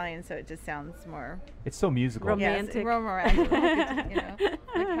in Italian, so it just sounds more It's so musical. Romantic. Yes, more romantic. You know,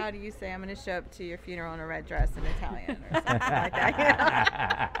 like how do you say I'm going to show up to your funeral in a red dress in Italian or something like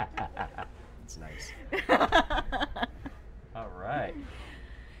that? It's nice. All right.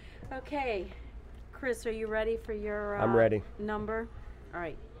 Okay, Chris, are you ready for your I'm ready. number? All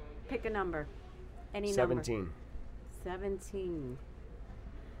right, pick a number. Any number. 17. 17.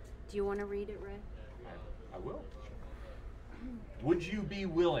 Do you want to read it, Ray? I will. Would you be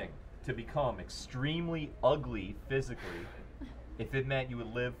willing to become extremely ugly physically if it meant you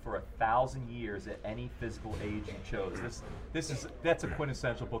would live for 1,000 years at any physical age you chose? That's a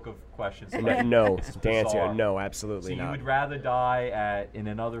quintessential book of questions. No, This is to answer, bizarre. no, So absolutely you not. would rather die in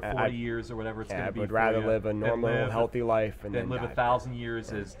another 40 I'd- years or whatever it's Yeah, going I to be. would for rather you live a than normal, live healthy life and than then live die. 1,000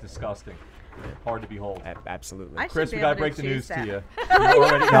 years is disgusting. Hard to behold. Absolutely. I should Chris, be we gotta able break to the news choose to that. you. You're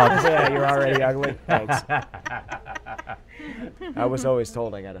already, Yeah, you're already ugly. Thanks. I was always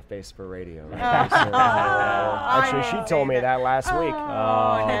told I got a face for radio. Right? Actually, she told me that last week.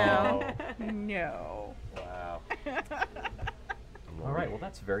 Oh, no. No. Wow. All right. Well,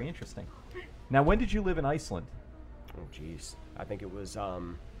 that's very interesting. Now, when did you live in Iceland? Oh, jeez. I think it was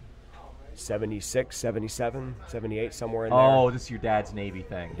 76, 77, 78, somewhere in there. Oh, this is your dad's Navy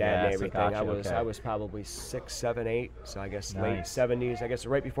thing. Dad and so everything. gotcha, okay. I was probably 6, 7, 8. So I guess late Nice. 70s. I guess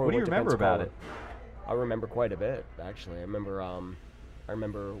right before What do we you went to remember about Pensacola. I remember quite a bit, actually. I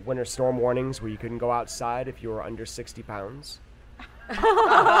remember winter storm warnings where you couldn't go outside if you were under 60 pounds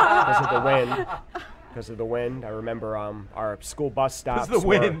because of the wind. Because of the wind, I remember our school bus stops. Because of the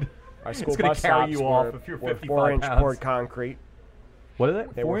wind. Our It's school gonna bus carry stops you off were, if you're were 55 4-inch pounds. poured concrete. What are they?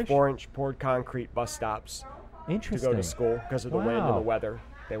 They were 4-inch poured concrete bus stops to Interesting. go to school because of the wind and Wow. the weather.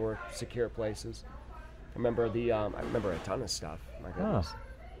 They were secure places. I remember I remember a ton of stuff. My goodness.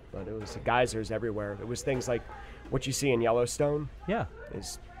 But it was geysers everywhere. It was things like what you see in Yellowstone Yeah.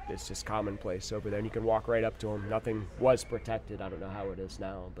 is just commonplace over there, and you can walk right up to them. Nothing was protected. I don't know how it is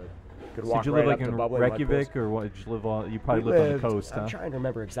now, but you could So walk did you right live up like to in bubbling mud pools. Reykjavik, or what? Did you live on? You probably We lived on the coast, I'm huh? trying to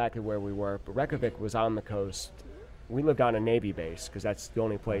remember exactly where we were, but Reykjavik was on the coast. We lived on a Navy base because that's the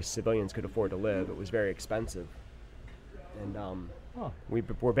only place civilians could afford to live. It was very expensive, and Huh. we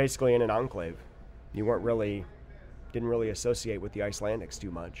were basically in an enclave. You didn't really associate with the Icelandics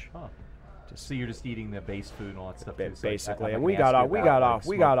too much. Huh. So you're just eating the base food and all that stuff. too. So Basically, I and can we ask got you off. We about, got like, off.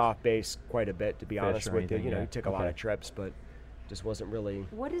 We got smoked off base quite a bit, to be fish honest or with you. anything, You know, yeah. we took a lot Okay. of trips, but just wasn't really.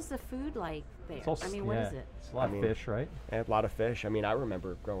 What is the food like there? It's all I mean, what is it? It's a lot I mean, of fish, right? And a lot of fish. I mean, I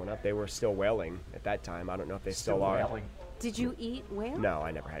remember growing up, they were still whaling at that time. I don't know if they still are. whaling. Did you eat whale? No,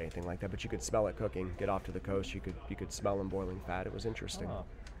 I never had anything like that. But you could smell it cooking. Get off to the coast, you could smell them boiling fat. It was interesting. Oh.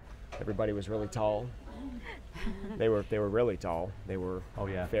 Everybody was really tall. They were really tall. They were Oh,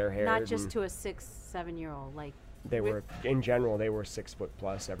 yeah. fair haired. Not just to a 6, 7-year-old. Like They were in general. They were 6 foot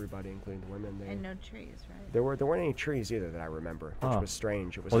plus. Everybody, including the women. And no trees, right? There weren't any trees either that I remember, which Huh. was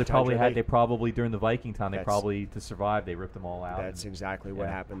strange. It was Well, a they probably tundra. had. They probably during the Viking time. They That's- probably to survive. They ripped them all out. That's and- exactly what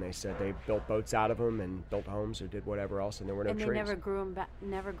yeah. happened. They said they built boats out of them and built homes or did whatever else, and there were no and they trees. never grew 'em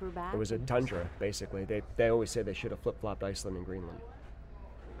never grew back. It was a tundra, basically. They always say they should have flip-flopped Iceland and Greenland,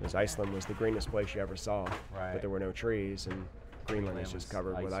 because Iceland was the greenest place you ever saw, Right. but there were no trees, and Greenland is Greenland just was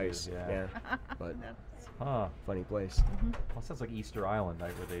covered with icy, ice. yeah. But Huh. Funny place. Well, it sounds like Easter Island,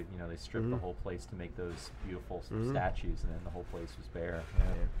 right, where they stripped the whole place to make those beautiful statues, and then the whole place was bare. Yeah.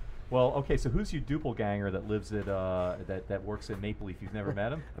 Yeah. Well, okay, so who's your doppelganger that lives at that works at Maple Leaf? You've never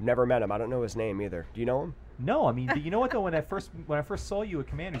met him? I've never met him. I don't know his name either. Do you know him? No, I mean, you know what though? When I first saw you at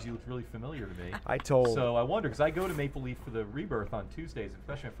Commanders, you looked really familiar to me. I told. So I wonder, because I go to Maple Leaf for the Rebirth on Tuesdays,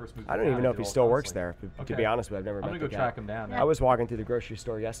 especially when I first moved. I to don't even town, know I if did he all still works counseling. there. To Okay. be honest with you, I've never I'm met gonna the go guy. track him down. I was walking through the grocery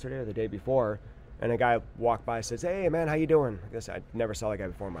store yesterday or the day before, and a guy walked by and says, "Hey, man, how you doing?" I guess I never saw that guy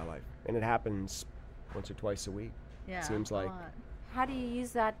before in my life. And it happens once or twice a week. Yeah. Seems a like. lot. How do you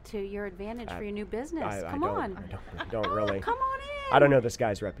use that to your advantage for your new business? I Come don't, on. I don't really. Come on in. I don't know this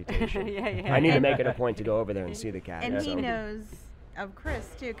guy's reputation. Yeah. I need to make it a point to go over there and see the cat. And so. he knows of Chris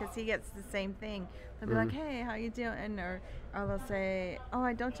too, because he gets the same thing. They'll be like, "Hey, how you doing?" Or they'll say, "Oh,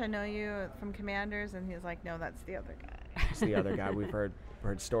 I know you from Commanders," and he's like, "No, that's the other guy." It's the other guy. We've heard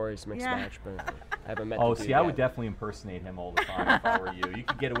stories, mixed Yeah. match, but I haven't met. Oh, the dude see, I yet. would definitely impersonate him all the time if I were you. You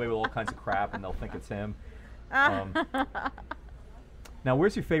could get away with all kinds of crap, and they'll think it's him. Now,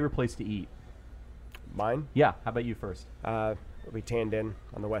 where's your favorite place to eat? Mine. Yeah, how about you first? We tanned in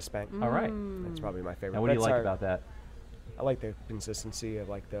on the West Bank. All right. That's probably my favorite. Now, what do you That's like our- about that? I like the consistency. I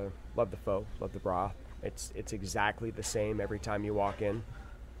like love the pho, love the broth. It's exactly the same every time you walk in.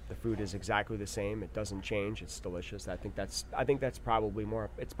 The food is exactly the same. It doesn't change. It's delicious. I think that's probably more.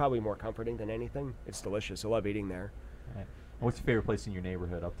 It's probably more comforting than anything. It's delicious. I love eating there. All right. What's your favorite place in your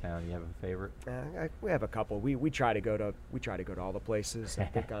neighborhood uptown? You have a favorite? We have a couple. We try to go to all the places. I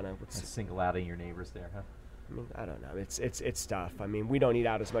think Single out of your neighbors there, huh? I mean, I don't know. It's tough. I mean, we don't eat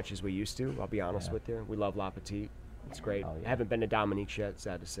out as much as we used to. I'll be honest Yeah. with you. We love La Petite. It's great. Oh, yeah. I haven't been to Dominique's yet.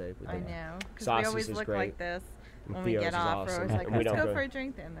 Sad to say. But I the know, because we Sauces always is look great. like this And when we Theo's get is off. awesome. We're always like, And we "Let's don't go for a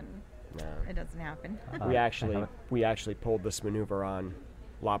drink," then, and No. it doesn't happen. We actually pulled this maneuver on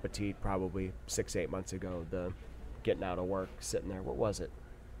La Petite probably 6-8 months ago. The getting out of work, sitting there. What was it?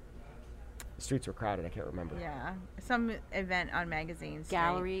 The streets were crowded. I can't remember. Yeah, some event on Magazine Street.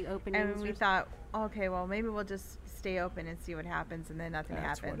 Gallery openings. And we or thought, okay, well, maybe we'll just stay open and see what happens, and then nothing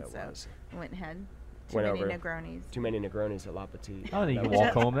That's happened. what it so was. we went ahead. Went Too many over. Negronis. Too many Negronis at La Petite. Oh, then you That can was walk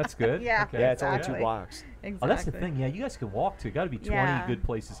it. home. That's good. Yeah. Okay. Yeah, it's only 2 Exactly. blocks. Exactly. Oh, that's the thing. Yeah, you guys can walk to. Got to be 20 Yeah. good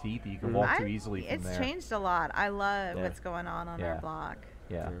places to eat that you can walk to easily from it's there. changed a lot. I love Yeah. what's going on Yeah. our block.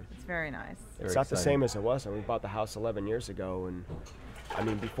 Yeah. It's very nice. Very It's not the exciting. same as it was when we bought the house 11 years ago. And I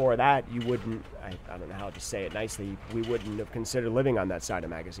mean, before that, you wouldn't, I don't know how to say it nicely, we wouldn't have considered living on that side of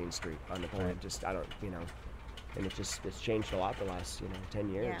Magazine Street on the point. Right. Just, I don't, and it's changed a lot the last, 10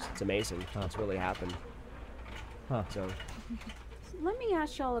 years. Yeah. It's amazing. Huh. It's really happened. Huh. So, Let me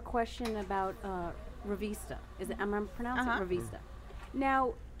ask y'all a question about Revista. Am I pronouncing Uh-huh. it Revista?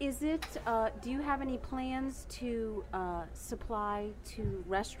 Now, is it? Do you have any plans to supply to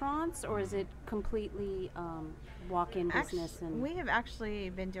restaurants, or is it completely walk-in business? And We have actually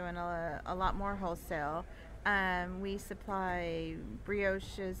been doing a lot more wholesale. We supply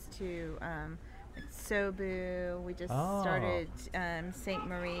brioches to like Sobu. We just Oh. started Saint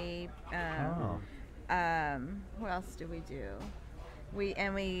Marie. Oh. What else do we do? We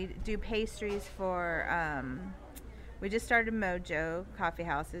do pastries for. We just started Mojo Coffee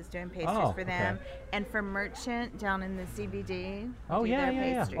Houses doing pastries Oh, for them, okay. and for Merchant down in the CBD. we Oh, do yeah, their yeah,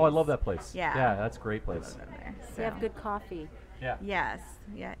 yeah. pastries. Oh, I love that place. Yeah. Yeah, that's a great I love place. them there. they have So- good coffee. Yeah. Yes,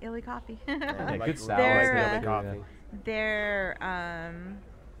 yeah, Illy Coffee. Yeah, like- good salads. They're, like yeah, daily yeah. coffee. They're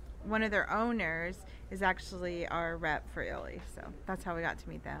one of their owners is actually our rep for Illy, so that's how we got to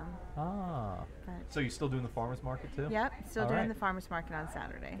meet them. Ah. But So you're still doing the farmers market too? yep, still All doing right. the farmers market on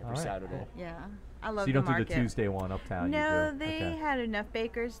Saturday. All Every right, Saturday. cool. Yeah, I love So you the don't market. do the Tuesday one uptown? No, you do. they Okay. had enough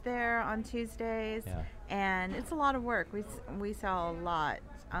bakers there on Tuesdays, Yeah. and it's a lot of work. We sell a lot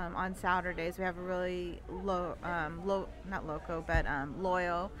on Saturdays. We have a really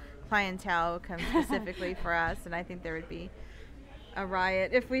loyal clientele who comes specifically for us, and I think there would be a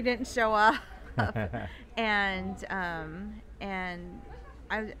riot if we didn't show up. and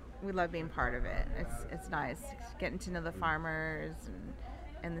we love being part of it. It's nice getting to know the farmers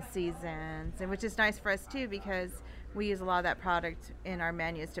and the seasons, and which is nice for us too because we use a lot of that product in our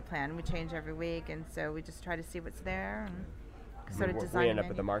menus to plan. We change every week, and so we just try to see what's there and sort of design. We end a up at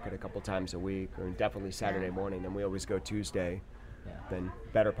menu. the market a couple times a week, or definitely Saturday Yeah. morning. Then we always go Tuesday. Yeah. Then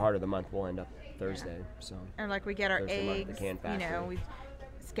better part of the month we'll end up Thursday. So Or like we get our Thursday market, the eggs, can factory. we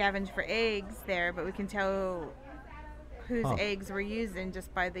scavenge for eggs there, but we can tell whose Huh. eggs we're using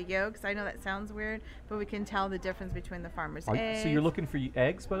just by the yolks. I know that sounds weird, but we can tell the difference between the farmer's eggs. So you're looking for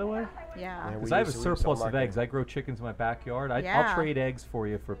eggs, by the way? Yeah. Yeah, Because We I have a use- we use surplus all of market. eggs. I grow chickens in my backyard. I'll Yeah. trade eggs for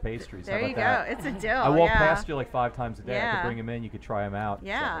you for pastries. There How you about go. that? It's a deal. I walk yeah. past you like 5 times a day. I Yeah. could bring them in. You could try them out.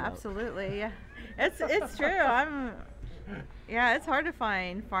 Yeah, them out. absolutely. Yeah. It's true. Yeah, it's hard to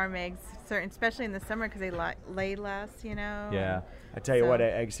find farm eggs, especially in the summer because they lay less, you know. Yeah. I tell you So- what,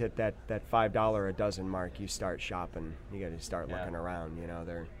 eggs hit that $5 a dozen mark. You start shopping. You got to start Yeah. looking around. You know,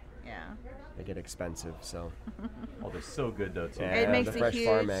 Yeah. they get expensive. So Oh, they're so good though too. Yeah, It makes the a fresh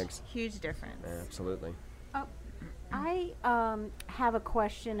farm eggs. huge difference. yeah, absolutely. I have a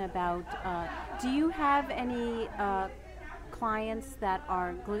question about. Do you have any clients that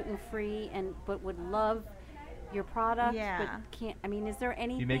are gluten free but would love your product, Yeah. but can't? I mean, is there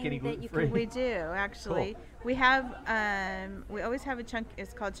anything make any that you gluten-free? can? We do actually. We have. We always have a chunk.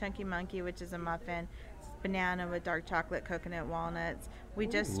 It's called Chunky Monkey, which is a muffin. It's banana with dark chocolate, coconut, walnuts. We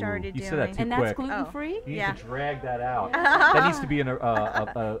just started You doing. said that too And that's quick. gluten free. You Yeah. need to drag that out. That needs to be a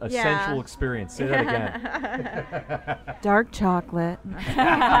Yeah. sensual experience. Say that again. Dark chocolate. Oh,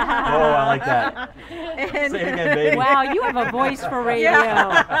 I like that. And- Say it again, baby. Wow, you have a voice for radio.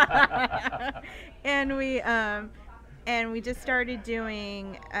 And we just started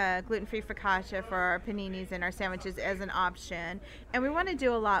doing gluten-free focaccia for our paninis and our sandwiches as an option. And we want to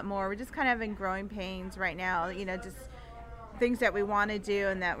do a lot more. We're just kind of in growing pains right now, you know, just things that we want to do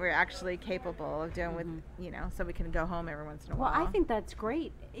and that we're actually capable of doing with, you know, so we can go home every once in a Well, while. I think that's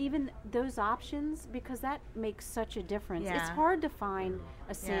great. Even those options, because that makes such a difference. It's Yeah. hard to find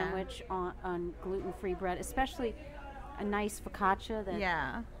a sandwich on gluten-free bread, especially a nice focaccia.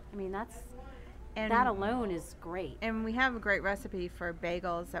 Yeah. I mean, that And alone is great. And we have a great recipe for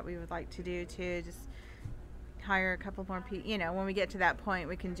bagels that we would like to do too. Just hire a couple more people. You know, when we get to that point,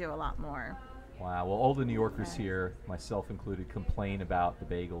 we can do a lot more. Wow. Well, all the New Yorkers here, myself included, complain about the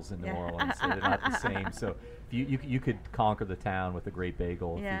bagels in New Yeah. Orleans. So they're not the same. So if you could conquer the town with a great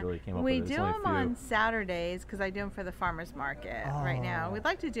bagel if you really came up We with it. do There's them only a few. on Saturdays because I do them for the farmers market right now. Oh. We'd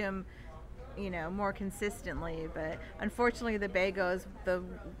like to do them, you know, more consistently, but unfortunately, the bagel is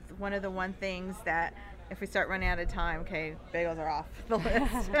one of the things that if we start running out of time, okay, bagels are off the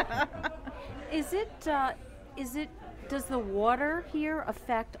list. Does the water here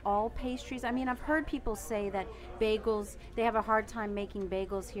affect all pastries? I mean, I've heard people say that bagels, they have a hard time making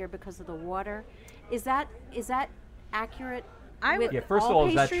bagels here because of the water. Is that accurate? with Yeah, first of all,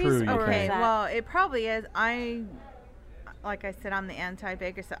 is that pastries, true? You or can- is Okay, that- well, it probably is. Like I said, I'm the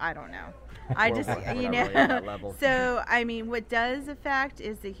anti-baker, so I don't know. I We're just, not you really at that know. level. So, I mean, what does affect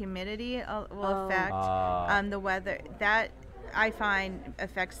is the humidity will Oh. affect the weather. That I find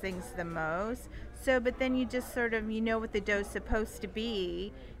affects things the most. So, but then you just sort of, you know what the dough's supposed to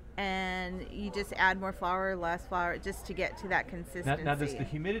be, and you just add more flour, less flour, just to get to that consistency. Now, does the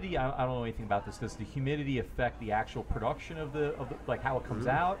humidity? I don't know anything about this. Does the humidity affect the actual production of the like how it comes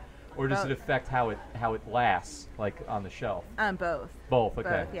out, or does it Both. affect how it lasts, like on the shelf? Both. Both.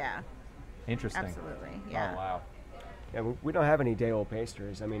 Okay. Both, yeah. Interesting. Absolutely, yeah. Oh wow. Yeah, we don't have any day-old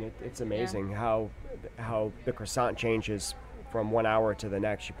pastries. I mean, it's amazing how the croissant changes from 1 hour to the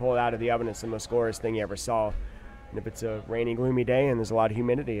next. You pull it out of the oven, it's the most glorious thing you ever saw. And if it's a rainy, gloomy day and there's a lot of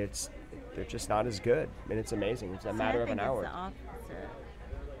humidity, they're just not as good. And it's amazing. It's a matter of an hour.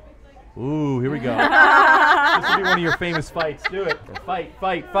 Ooh, here we go. This will be one of your famous fights. Do it. Fight.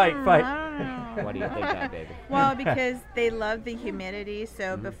 I don't know. What do you think, that baby? Well, because they love the humidity,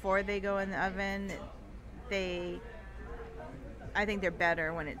 so before they go in the oven, I think they're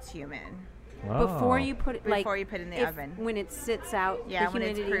better when it's humid. Before Oh. you put it, Before you put it in the if- oven. when it sits out, Yeah, the when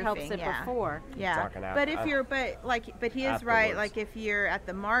it's humidity helps proofing, it yeah. before. Yeah, Talking but if you're, but he is right. afterwards. Like if you're at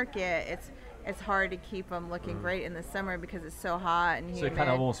the market, it's hard to keep them looking great in the summer because it's so hot and So humid. it kind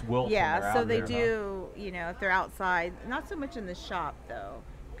of almost wilts. when Yeah, they're so out they there, do. You know, if they're outside, not so much in the shop though,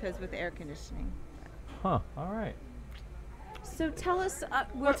 because with the air conditioning. Huh? All right. So tell us.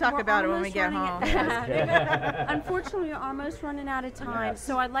 We'll talk we're about it when we almost get running home. Unfortunately, we're almost running out of time. Yes.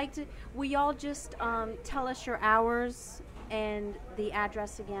 So I'd like to. Will y'all just tell us your hours and the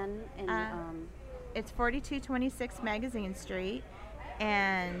address again? And It's 4226 Magazine Street,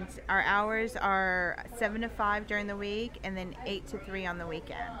 and our hours are 7 to 5 during the week, and then 8 to 3 on the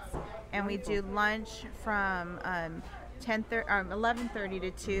weekends. And we do lunch from 11:30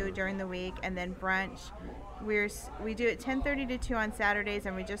 to 2 during the week, and then brunch. We do it 10:30 to 2 on Saturdays,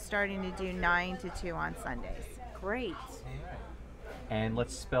 and we're just starting to do 9 to 2 on Sundays. great. And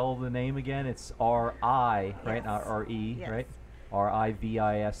let's spell the name again. It's R-I, right? Yes. Not R-E, Yes. right?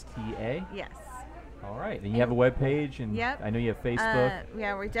 R-I-V-I-S-T-A. Yes. All right. And you have a web page, and Yep. I know you have Facebook.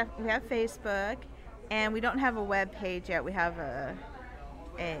 Yeah, we have Facebook, and we don't have a web page yet. We have a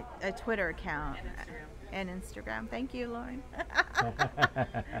Twitter account and Instagram. Thank you, Lauren.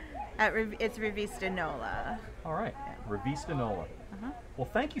 It's Revista Nola. All right. Revista Nola. Uh-huh. Well,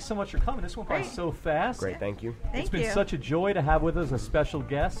 thank you so much for coming. This went by so fast. Great, thank you. It's been such a joy to have with us a special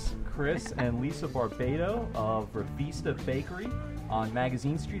guest, Chris and Lisa Barbado of Revista Bakery on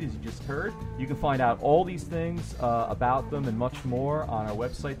Magazine Street, as you just heard. You can find out all these things about them and much more on our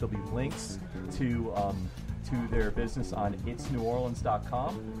website. There'll be links to their business on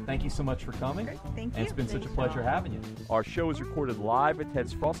itsneworleans.com. Thank you so much for coming. Great. Thank you. And it's been such a pleasure having you. Our show is recorded live at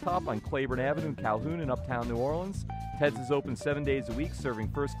Ted's Frost Top on Claiborne Avenue in Calhoun in Uptown New Orleans. Ted's is open 7 days a week, serving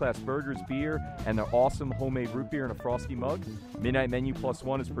first-class burgers, beer, and their awesome homemade root beer in a frosty mug. Midnight Menu Plus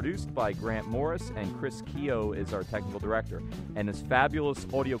One is produced by Grant Morris, and Chris Keogh is our technical director. And this fabulous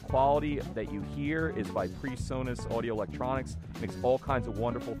audio quality that you hear is by PreSonus Audio Electronics. Makes all kinds of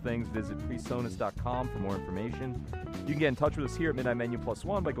wonderful things. Visit PreSonus.com for more information. You can get in touch with us here at Midnight Menu Plus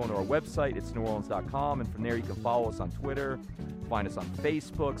One by going to our website, itsneworleans.com, and from there you can follow us on Twitter, find us on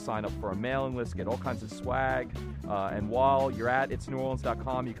Facebook, sign up for our mailing list, get all kinds of swag. And while you're at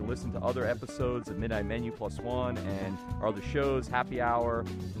itsneworleans.com, you can listen to other episodes of Midnight Menu Plus One and our other shows, Happy Hour,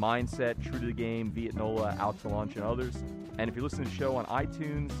 Mindset, True to the Game, Vietnola, Out to Lunch, and others. And if you're listening to the show on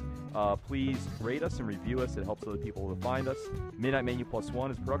iTunes, please rate us and review us. It helps other people to find us. Midnight Menu Plus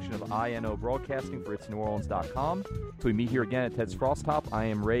One is a production of INO Broadcasting for itsneworleans.com. Till we meet here again at Ted's Frost Top, I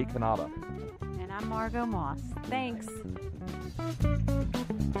am Ray Canada. And I'm Margot Moss. Thanks.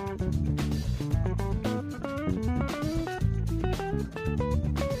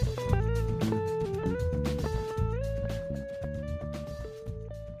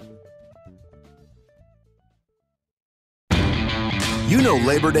 You know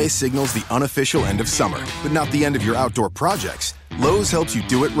Labor Day signals the unofficial end of summer, but not the end of your outdoor projects. Lowe's helps you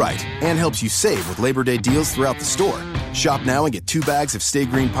do it right and helps you save with Labor Day deals throughout the store. Shop now and get 2 bags of Stay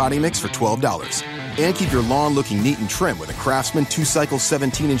Green potting mix for $12. And keep your lawn looking neat and trim with a Craftsman 2-cycle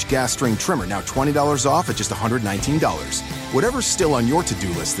 17-inch gas string trimmer, now $20 off at just $119. Whatever's still on your to-do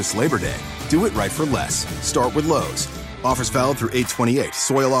list this Labor Day, do it right for less. Start with Lowe's. Offers valid through 8/28.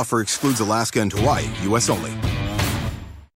 Soil offer excludes Alaska and Hawaii, U.S. only.